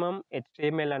మాక్సిమం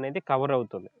హెచ్‌టీఎంఎల్ అనేది కవర్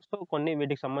అవుతుంది. సో, కొన్ని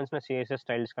వీటికి సంబంధించిన సీఎస్ఎస్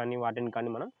స్టైల్స్ కానీ, వాటిని కానీ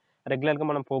రెగ్యులర్‌గా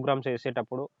మనం ప్రోగ్రామ్స్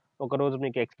చేసేటప్పుడు ఒకరోజు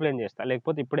మీకు ఎక్స్‌ప్లెయిన్ చేస్తా.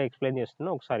 లేకపోతే ఇప్పుడే ఎక్స్‌ప్లెయిన్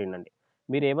చేస్తున్నా ఒకసారి వినండి.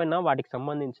 మీరేమైనా వాటికి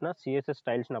సంబంధించిన సీఎస్ఎస్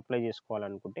స్టైల్స్‌ని అప్లై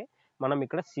చేసుకోవాలనుకుంటే, మనం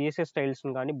ఇక్కడ సీఎస్ఎస్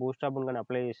స్టైల్స్‌ని గానీ, బూట్‌స్ట్రాప్‌ని గానీ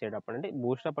అప్లై చేసేటప్పుడు అంటే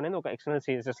బూట్‌స్ట్రాప్ అనేది ఒక ఎక్స్టర్నల్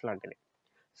సీఎస్ఎస్ లాంటిది.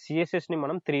 సీఎస్ఎస్‌ని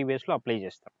మనం 3 వేస్‌లో అప్లై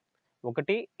చేస్తాం.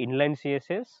 ఒకటి inline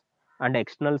CSS and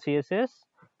external CSS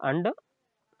and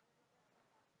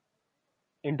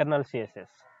internal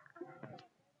CSS.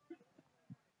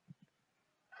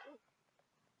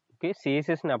 Okay.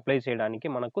 సీఎస్ఎస్‌ని apply చేయడానికి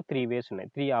మనకు 3 వేస్ ఉన్నాయి.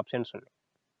 3 ఆప్షన్స్ ఉన్నాయి.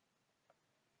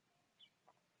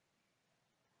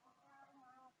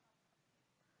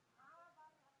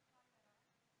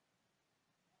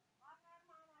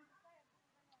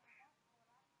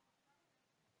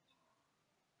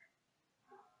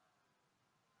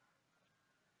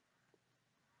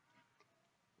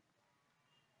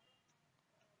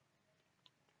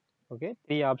 ఓకే.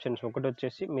 3 ఆప్షన్స్.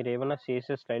 ఒకటొచ్చేసి మీరేమన్నా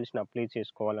సీఎస్ఎస్ స్టైల్స్‌ని అప్లై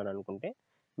చేసుకోవాలని అనుకుంటే,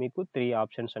 మీకు 3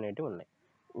 ఆప్షన్స్ అనేటివి ఉన్నాయి.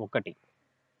 ఒకటి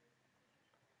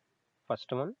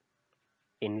ఫస్ట్ వన్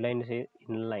ఇన్‌లైన్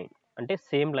అంటే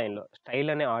సేమ్ లైన్‌లో స్టైల్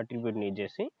అనే అట్రిబ్యూట్‌ని యూజ్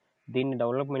చేసి, దీన్ని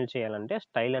డెవలప్‌మెంట్ చేయాలంటే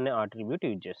స్టైల్ అనే అట్రిబ్యూట్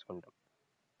యూజ్ చేసుకుంటాం.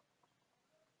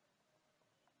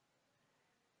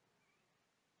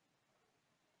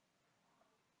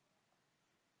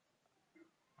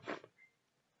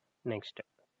 నెక్స్ట్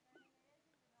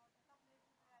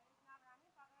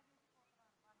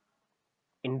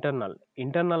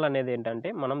ఇంటర్నల్ అనేదేంటంటే,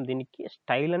 మనం దీనికి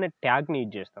స్టైల్ అనే ట్యాగ్‌ని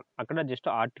యూజ్ చేస్తాం. అక్కడ జస్ట్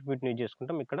అట్రిబ్యూట్‌ని యూజ్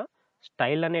చేసుకుంటాం. ఇక్కడ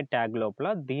స్టైల్ అనే ట్యాగ్ లోపల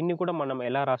దీన్ని కూడా మనం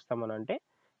ఎలా రాస్తామనంటే,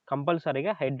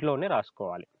 కంపల్సరీగా హెడ్‌లోనే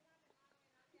రాసుకోవాలి.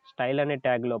 స్టైల్ అనే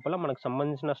ట్యాగ్ లోపల మనకు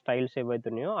సంబంధించిన స్టైల్స్ ఏవైతే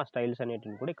ఉన్నాయో, ఆ స్టైల్స్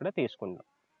అనేటివి కూడా ఇక్కడ తీసుకుంటాం.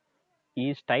 ఈ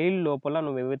స్టైల్ లోపల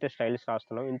నువ్వేవైతే స్టైల్స్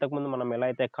రాస్తున్నావో, ఇంతకుముందు మనం ఎలా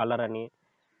అయితే కలర్ అని,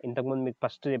 ఇంతకుముందు మీకు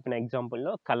ఫస్ట్ చెప్పిన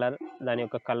ఎగ్జాంపుల్‌లో కలర్, దాని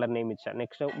యొక్క కలర్ నేమ్ ఇచ్చా.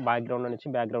 నెక్స్ట్ బ్యాక్‌గ్రౌండ్ అనేసి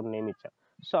బ్యాక్‌గ్రౌండ్ నేమ్ ఇచ్చా.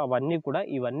 సో,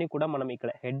 ఇవన్నీ కూడా మనం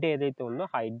ఇక్కడ హెడ్ ఏదైతే ఉందో,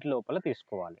 ఆ హెడ్ లోపల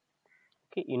తీసుకోవాలి.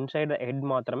 ఓకే. ఇన్‌సైడ్ ద హెడ్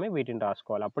మాత్రమే వీటిని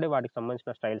రాసుకోవాలి. అప్పుడే వాటికి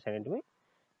సంబంధించిన స్టైల్స్ అనేటివి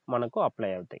మనకు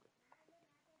అప్లై అవుతాయి.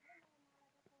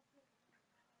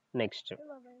 నెక్స్ట్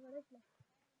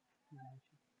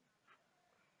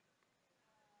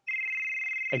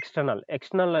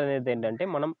ఎక్స్టర్నల్ అనేదేంటంటే,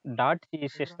 మనం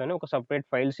 .css ఒక సెపరేట్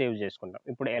ఫైల్ సేవ్ చేసుకుంటాం.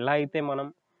 ఇప్పుడు ఎలా అయితే మనం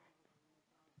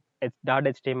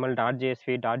 .html, .jsp,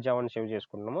 .java save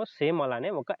చేసుకుంటున్నామో, same అలానే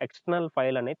ఒక ఎక్స్టర్నల్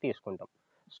ఫైల్ అనేది తీసుకుంటాం.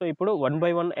 సో, ఇప్పుడు వన్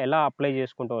బై వన్ ఎలా అప్లై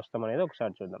చేసుకుంటూ వస్తాం అనేది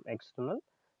ఒకసారి చూద్దాం. External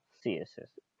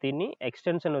CSS. దీన్ని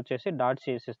ఎక్స్టెన్షన్ వచ్చేసి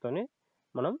 .css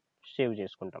మనం సేవ్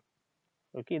చేసుకుంటాం.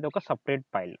 ఓకే. ఇదొక సెపరేట్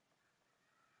ఫైల్.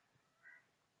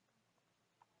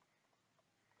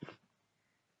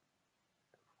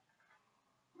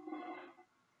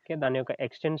 ఓకే. దాని యొక్క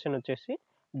ఎక్స్టెన్షన్ వచ్చేసి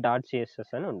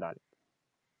 .css అని ఉండాలి.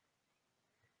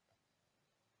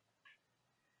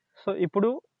 సో, ఇప్పుడు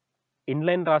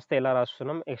ఇన్‌లైన్ రాస్తే ఎలా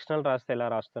రాస్తున్నాం, ఎక్స్టర్నల్ రాస్తే ఎలా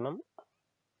రాస్తున్నాం,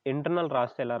 ఇంటర్నల్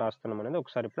రాస్తే ఎలా రాస్తున్నాం అనేది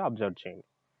ఒకసారి ఇప్పుడు అబ్జర్వ్ చేయండి.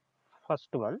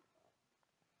 First one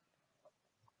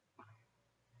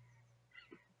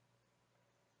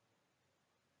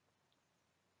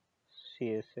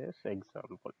css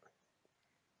example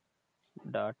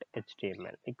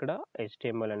 .html. ఇక్కడ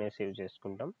HTML అనేది సేవ్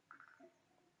చేసుకుంటాం.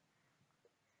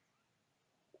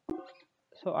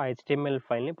 సో, ఆ HTML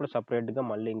ఫైల్‌ని ఇప్పుడు సెపరేట్‌గా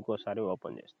మళ్ళీ ఇంకోసారి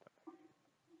ఓపెన్ చేస్తాం.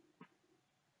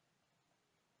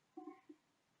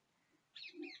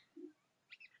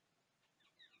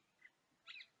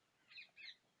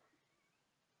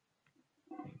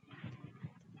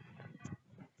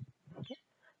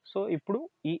 సో, ఇప్పుడు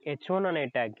ఈ h1 అనే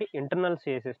ట్యాగ్‌కి ఇంటర్నల్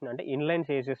సీఎస్ఎస్‌ని అంటే ఇన్‌లైన్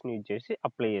సీఎస్ఎస్‌ని యూజ్ చేసి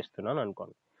అప్లై చేస్తున్నాను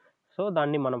అనుకోండి. సో,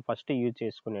 దాన్ని మనం ఫస్ట్ యూజ్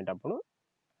చేసుకునేటప్పుడు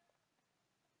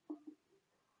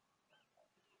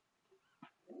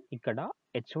ఇక్కడ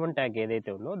h1 ట్యాగ్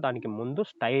ఏదైతే ఉందో దానికి ముందు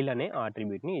స్టైల్ అనే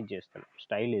అట్రిబ్యూట్‌ని యూజ్ చేస్తాను.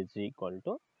 స్టైల్ ఈజ్ ఈక్వల్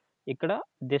టు ఇక్కడ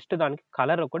జస్ట్ దానికి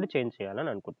కలర్ ఒకటి చేంజ్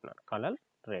చేయాలని అనుకుంటున్నాను. Colour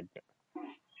red.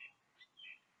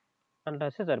 అని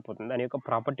రాస్తే సరిపోతుంది. దాని యొక్క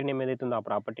ప్రాపర్టీ నేమ్ ఏదైతే ఉందో ఆ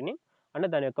ప్రాపర్టీ నేమ్ అండ్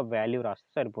దాని యొక్క వాల్యూ రాస్తే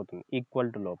సరిపోతుంది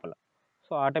ఈక్వల్ టు లోపల.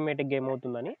 సో ఆటోమేటిక్గా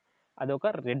ఏమవుతుందని అది ఒక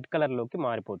రెడ్ కలర్లోకి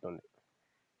మారిపోతుంది.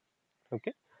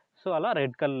 ఓకే, సో అలా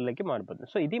రెడ్ కలర్లోకి మారిపోతుంది.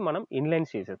 సో ఇది మనం ఇన్లైన్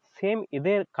సిఎస్ఎస్. సేమ్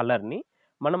ఇదే కలర్ని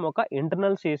మనం ఒక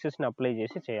ఇంటర్నల్ సిఎస్ఎస్ని అప్లై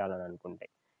చేసి చేయాలని అనుకుంటే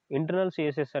ఇంటర్నల్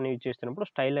సిఎస్ఎస్ అని యూజ్ చేస్తున్నప్పుడు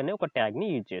స్టైల్ అనే ఒక ట్యాగ్ని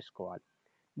యూజ్ చేసుకోవాలి.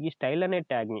 ఈ స్టైల్ అనే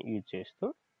ట్యాగ్ని యూజ్ చేస్తూ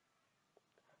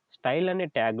స్టైల్ అనే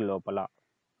ట్యాగ్ లోపల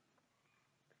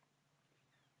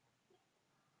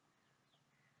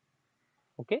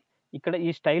ఓకే, ఇక్కడ ఈ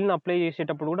స్టైల్ని అప్లై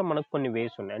చేసేటప్పుడు కూడా మనకు కొన్ని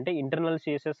వేస్ ఉన్నాయి. అంటే internal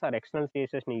CSS are external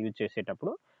సిఎస్ఎస్ని use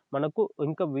చేసేటప్పుడు మనకు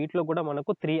ఇంకా వీటిలో కూడా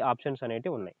మనకు 3 ఆప్షన్స్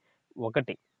అనేటివి ఉన్నాయి.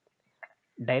 ఒకటి,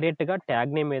 డైరెక్ట్గా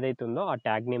ట్యాగ్ నేమ్ ఏదైతే ఉందో ఆ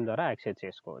ట్యాగ్ నేమ్ ద్వారా యాక్సెస్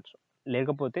చేసుకోవచ్చు.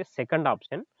 లేకపోతే సెకండ్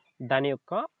ఆప్షన్, దాని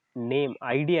యొక్క నేమ్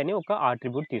ఐడి అని ఒక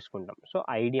ఆట్రిబ్యూట్ తీసుకుంటాం. సో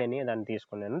ఐడి అని దాన్ని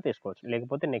తీసుకోవచ్చు.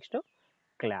 లేకపోతే నెక్స్ట్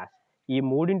క్లాస్. ఈ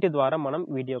మూడింటి ద్వారా మనం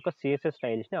వీటి యొక్క సిఎస్ఎస్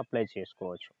స్టైల్స్ని అప్లై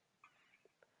చేసుకోవచ్చు.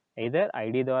 ఎయిదర్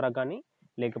ఐడి ద్వారా కానీ,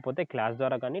 లేకపోతే క్లాస్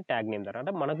ద్వారా కానీ, ట్యాగ్ నేమ్ ద్వారా.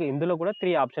 అంటే మనకు ఇందులో కూడా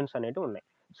 3 ఆప్షన్స్ అనేవి ఉన్నాయి.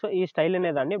 సో ఈ స్టైల్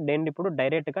అనేదాన్ని నేను ఇప్పుడు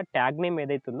డైరెక్ట్గా ట్యాగ్ నేమ్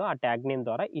ఏదైతే ఉందో ఆ ట్యాగ్ నేమ్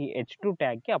ద్వారా ఈ h2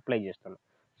 ట్యాగ్కి అప్లై చేస్తున్నాను.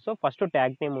 సో ఫస్ట్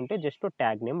ట్యాగ్ నేమ్ ఉంటే just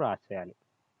tag name రాసేయాలి.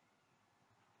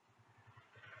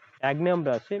 Tag name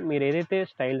రాసి మీరు ఏదైతే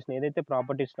స్టైల్స్ని ఏదైతే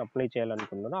ప్రాపర్టీస్ని అప్లై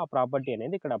చేయాలనుకుంటున్నారో ఆ ప్రాపర్టీ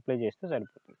అనేది ఇక్కడ అప్లై చేస్తే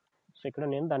సరిపోతుంది. సో ఇక్కడ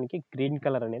నేను దానికి గ్రీన్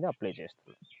కలర్ అనేది అప్లై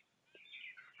చేస్తున్నాను.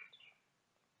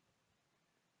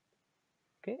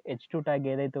 ఓకే, h2 ట్యాగ్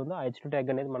ఏదైతే ఉందో ఆ h2 ట్యాగ్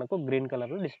అనేది మనకు గ్రీన్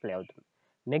కలర్లో డిస్ప్లే అవుతుంది.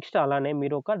 నెక్స్ట్ అలానే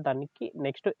మీరు ఒక దానికి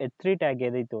నెక్స్ట్ h3 ట్యాగ్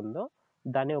ఏదైతే ఉందో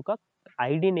దాని ఒక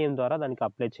ఐడి నేమ్ ద్వారా దానికి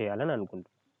అప్లై చేయాలని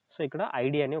అనుకుంటున్నాను. సో ఇక్కడ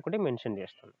ఐడి అని ఒకటి మెన్షన్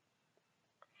చేస్తాను.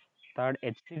 థర్డ్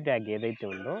h3 ట్యాగ్ ఏదైతే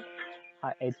ఉందో ఆ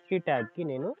h3 ట్యాగ్కి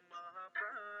నేను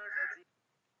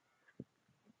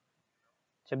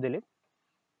చెప్దలే.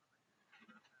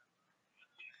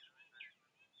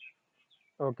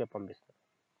 ఓకే, పంపిస్తాను.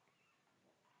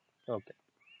 ఓకే,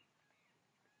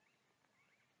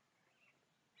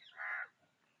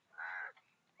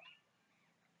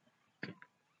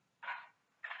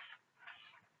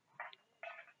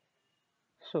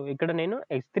 సో ఇక్కడ నేను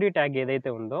h3 ట్యాగ్ ఏదైతే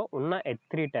ఉందో ఉన్న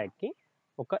h3 ట్యాగ్కి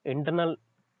ఒక ఇంటర్నల్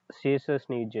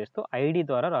సిఎస్ఎస్ని యూజ్ చేస్తూ ఐడి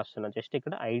ద్వారా రాస్తున్నాను. జస్ట్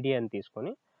ఇక్కడ ఐడి అని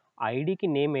తీసుకొని ఐడికి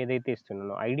నేమ్ ఏదైతే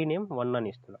ఇస్తున్నానో ఐడి నేమ్ 1 అని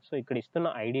ఇస్తున్నాను. సో ఇక్కడ ఇస్తున్న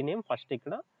ఐడి నేమ్ ఫస్ట్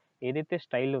ఇక్కడ ఏదైతే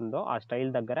స్టైల్ ఉందో ఆ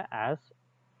స్టైల్ దగ్గర యాజ్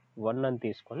 1 అని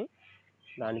తీసుకొని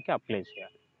దానికి అప్లై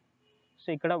చేయాలి. సో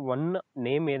ఇక్కడ 1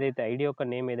 నేమ్ ఏదైతే ఐడి యొక్క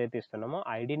నేమ్ ఏదైతే ఇస్తున్నామో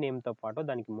ఐడి నేమ్తో పాటు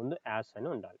దానికి ముందు యాజ్ అని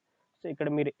ఉండాలి. సో ఇక్కడ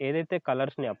మీరు ఏదైతే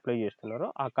కలర్స్ని అప్లై చేస్తున్నారో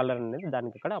ఆ కలర్ అనేది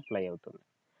దానికి ఇక్కడ అప్లై అవుతుంది.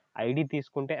 ఐడి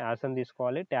తీసుకుంటే యాజ్ అని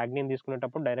తీసుకోవాలి. ట్యాగ్ నేమ్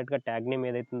తీసుకునేటప్పుడు డైరెక్ట్గా ట్యాగ్ నేమ్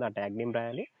ఏదైతే ఉందో ఆ ట్యాగ్ నేమ్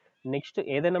రాయాలి. నెక్స్ట్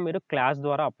ఏదైనా మీరు క్లాస్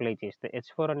ద్వారా అప్లై చేస్తే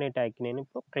h4 అనే ట్యాగ్కి నేను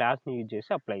ఇప్పుడు క్లాస్ని యూజ్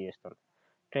చేసి అప్లై చేస్తాను.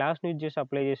 క్లాస్ని యూజ్ చేసి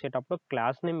అప్లై చేసేటప్పుడు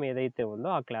క్లాస్ నేమ్ ఏదైతే ఉందో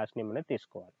ఆ క్లాస్ నేమ్ అనేది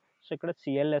తీసుకోవాలి. సో ఇక్కడ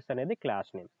CLS అనేది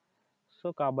క్లాస్ నేమ్. సో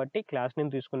కాబట్టి క్లాస్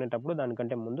నేమ్ తీసుకునేటప్పుడు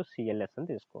దానికంటే ముందు CLS అని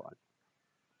తీసుకోవాలి.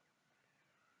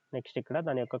 నెక్స్ట్ ఇక్కడ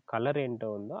దాని యొక్క కలర్ ఏంటో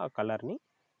ఉందో ఆ కలర్ని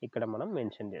ఇక్కడ మనం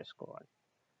మెన్షన్ చేసుకోవాలి.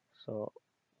 సో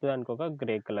దానికి ఒక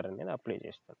గ్రే కలర్ అనేది అప్లై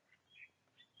చేస్తాను.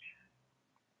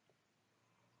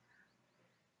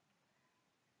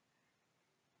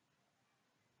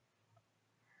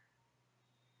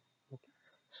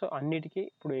 సో అన్నిటికీ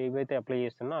ఇప్పుడు ఏవైతే అప్లై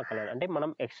చేస్తున్నా ఆ కలర్ అంటే మనం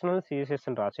ఎక్స్టర్నల్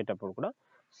సిఎస్ఎస్ని రాసేటప్పుడు కూడా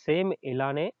సేమ్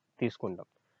ఇలానే తీసుకుంటాం.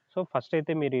 సో ఫస్ట్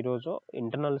అయితే మీరు ఈరోజు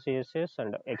internal CSS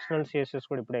and external CSS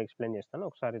కూడా ఇప్పుడే ఎక్స్ప్లెయిన్ చేస్తాను,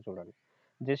 ఒకసారి చూడండి.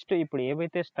 జస్ట్ ఇప్పుడు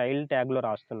ఏవైతే స్టైల్ ట్యాగ్లో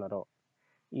రాస్తున్నారో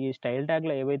ఈ స్టైల్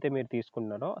ట్యాగ్లో ఏవైతే మీరు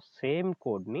తీసుకున్నారో సేమ్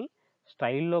కోడ్ని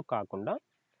స్టైల్లో కాకుండా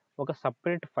ఒక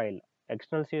సపరేట్ ఫైల్,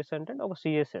 ఎక్స్టర్నల్ సిఎస్ఎస్ అంటే ఒక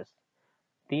సిఎస్ఎస్,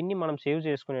 దీన్ని మనం సేవ్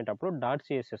చేసుకునేటప్పుడు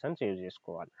 .css అని సేవ్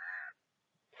చేసుకోవాలి.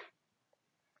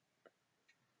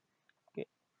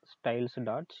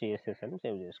 styles.css అని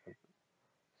సేవ్ చేసుకుంటాం.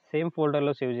 సేమ్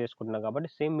ఫోల్డర్లో సేవ్ చేసుకుంటున్నాం కాబట్టి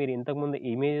సేమ్ మీరు ఇంతకుముందు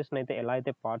ఇమేజెస్ని అయితే ఎలా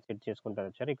అయితే పాత్ సెట్ చేసుకుంటారో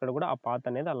వచ్చారు ఇక్కడ కూడా ఆ పాత్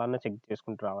అనేది అలానే చెక్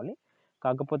చేసుకుంటూ రావాలి.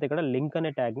 కాకపోతే ఇక్కడ లింక్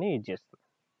అనే ట్యాగ్ని యూజ్ చేస్తాం.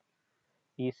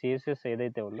 ఈ CSS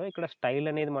ఏదైతే ఉందో ఇక్కడ స్టైల్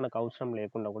అనేది మనకు అవసరం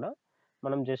లేకుండా కూడా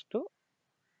మనం జస్ట్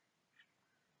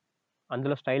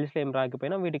అందులో స్టైల్స్లో ఏం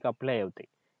రాకపోయినా వీటికి అప్లై అవుతాయి.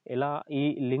 ఎలా ఈ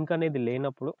లింక్ అనేది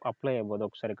లేనప్పుడు అప్లై అవ్వదు.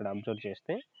 ఒకసారి ఇక్కడ అబ్జర్వ్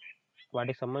చేస్తే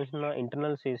వాటికి సంబంధించిన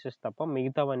ఇంటర్నల్ CSS తప్ప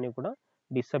మిగతావన్నీ కూడా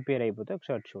డిసపియర్ అయిపోతాయి.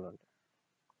 ఒకసారి చూడండి.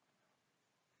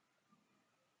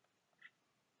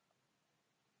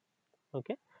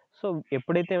 ఓకే, సో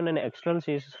ఎప్పుడైతే నేను ఎక్స్టర్నల్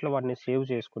CSSలో వాటిని సేవ్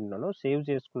చేసుకుంటున్నానో సేవ్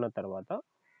చేసుకున్న తర్వాత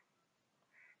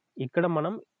ఇక్కడ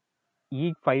మనం ఈ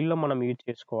ఫైల్లో మనం యూజ్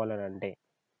చేసుకోవాలని అంటే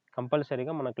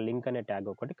కంపల్సరీగా మనకు లింక్ అనే ట్యాగ్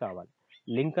ఒకటి కావాలి.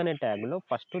 లింక్ అనే ట్యాగ్లో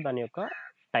ఫస్ట్ దాని యొక్క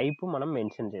టైప్ మనం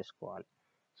మెన్షన్ చేసుకోవాలి.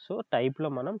 సో టైప్లో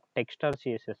మనం టెక్స్ట్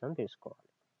CSS అని తీసుకోవాలి.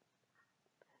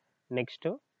 Next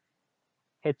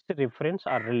reference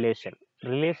are relation,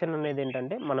 relation అనేది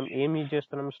ఏంటంటే మనం ఏం యూజ్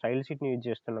చేస్తున్నాం, స్టైల్ షీట్ని యూజ్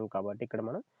చేస్తున్నాం కాబట్టి ఇక్కడ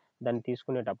మనం దాన్ని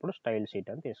తీసుకునేటప్పుడు స్టైల్ షీట్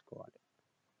అని తీసుకోవాలి.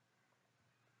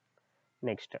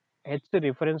 నెక్స్ట్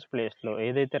రిఫరెన్స్ ప్లేస్లో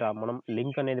ఏదైతే మనం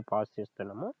లింక్ అనేది పాస్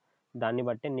చేస్తున్నామో దాన్ని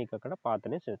బట్టి నీకు అక్కడ పాత్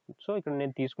అనేది చేస్తుంది. సో ఇక్కడ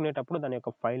నేను తీసుకునేటప్పుడు దాని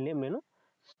యొక్క ఫైల్ నేమ్ నేను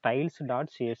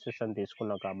styles.css అని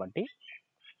తీసుకున్నా కాబట్టి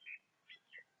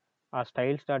ఆ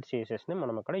styles.cssని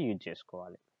మనం అక్కడ యూజ్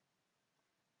చేసుకోవాలి.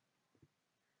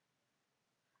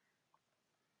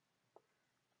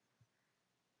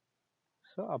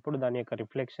 సో అప్పుడు దాని యొక్క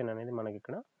రిఫ్లెక్షన్ అనేది మనకి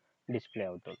ఇక్కడ డిస్ప్లే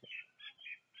అవుతుంది.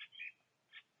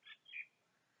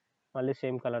 మళ్ళీ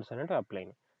సేమ్ కలర్స్ అనేవి అప్లై.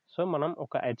 సో మనం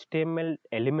ఒక హెచ్టిఎంఎల్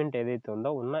ఎలిమెంట్ ఏదైతే ఉందో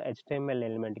ఉన్న హెచ్టిఎంఎల్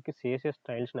ఎలిమెంట్కి సిఎస్ఎస్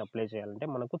స్టైల్స్ని అప్లై చేయాలంటే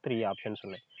మనకు 3 ఆప్షన్స్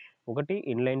ఉన్నాయి. ఒకటి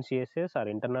inline CSS are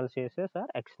internal CSS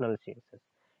are external CSS.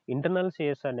 Internal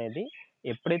CS అనేది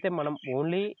ఎప్పుడైతే మనం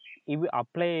ఓన్లీ ఇవి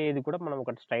అప్లై అయ్యేది కూడా మనం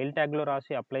ఒక స్టైల్ ట్యాగ్లో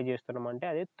రాసి అప్లై చేస్తున్నామంటే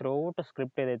అది త్రూఅవుట్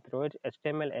స్క్రిప్ట్ ఏదైతే త్రూఅవుట్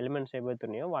హెచ్టిఎంఎల్ ఎలిమెంట్స్ ఏవైతే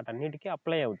ఉన్నాయో వాటన్నిటికీ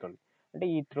అప్లై అవుతుంది. అంటే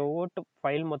ఈ త్రూఅవుట్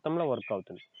ఫైల్ మొత్తంలో వర్క్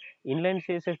అవుతుంది. ఇన్లైన్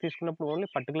సిఎస్ఎస్ తీసుకున్నప్పుడు ఓన్లీ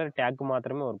పర్టికులర్ ట్యాగ్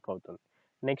మాత్రమే వర్క్ అవుతుంది.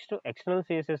 నెక్స్ట్ ఎక్స్టర్నల్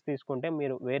సిఎస్ఎస్ తీసుకుంటే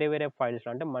మీరు వేరే వేరే ఫైల్స్లో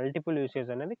అంటే మల్టిపుల్ యూసేజ్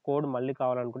అనేది కోడ్ మళ్ళీ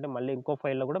కావాలనుకుంటే మళ్ళీ ఇంకో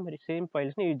ఫైల్లో కూడా మీరు సేమ్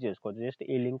ఫైల్స్ని యూజ్ చేసుకోవచ్చు, జస్ట్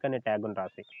ఈ లింక్ అనే ట్యాగ్ని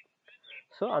రాసి.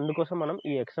 సో అందుకోసం మనం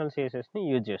ఈ ఎక్స్టర్నల్ సిఎస్ఎస్ని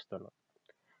యూజ్ చేస్తున్నాం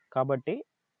కాబట్టి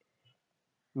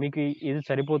మీకు ఇది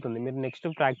సరిపోతుంది. మీరు నెక్స్ట్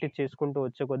ప్రాక్టీస్ చేసుకుంటూ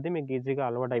వచ్చే కొద్దీ మీకు ఈజీగా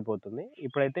అలవాటు అయిపోతుంది.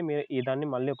 ఇప్పుడైతే మీరు ఈ దాన్ని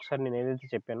మళ్ళీ ఒకసారి నేను ఏదైతే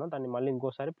చెప్పానో దాన్ని మళ్ళీ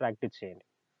ఇంకోసారి ప్రాక్టీస్ చేయండి.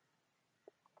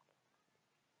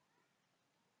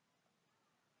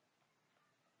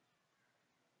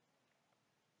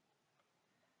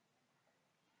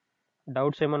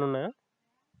 డౌట్స్ ఏమైనా ఉన్నాయా?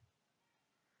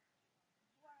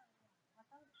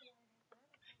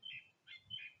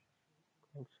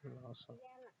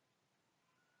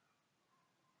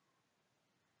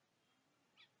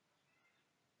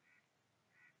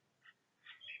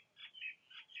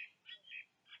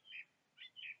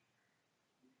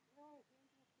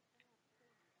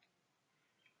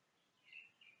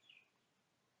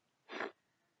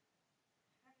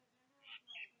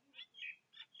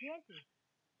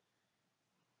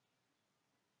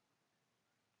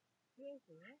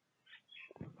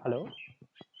 హలో,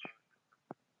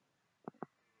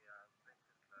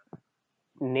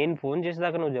 నేను ఫోన్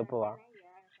చేసేదాకా నువ్వు చెప్పవా?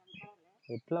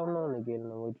 ఎట్లా ఉన్నావు నీకు?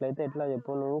 నువ్వు ఇట్లయితే ఎట్లా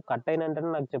చెప్పు? నువ్వు కట్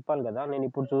అయినంటేనే నాకు చెప్పాలి కదా. నేను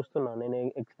ఇప్పుడు చూస్తున్నా, నేను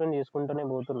ఎక్స్ప్లెయిన్ చేసుకుంటూనే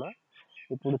పోతున్నా,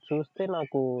 ఇప్పుడు చూస్తే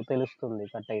నాకు తెలుస్తుంది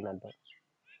కట్ అయినట్టు.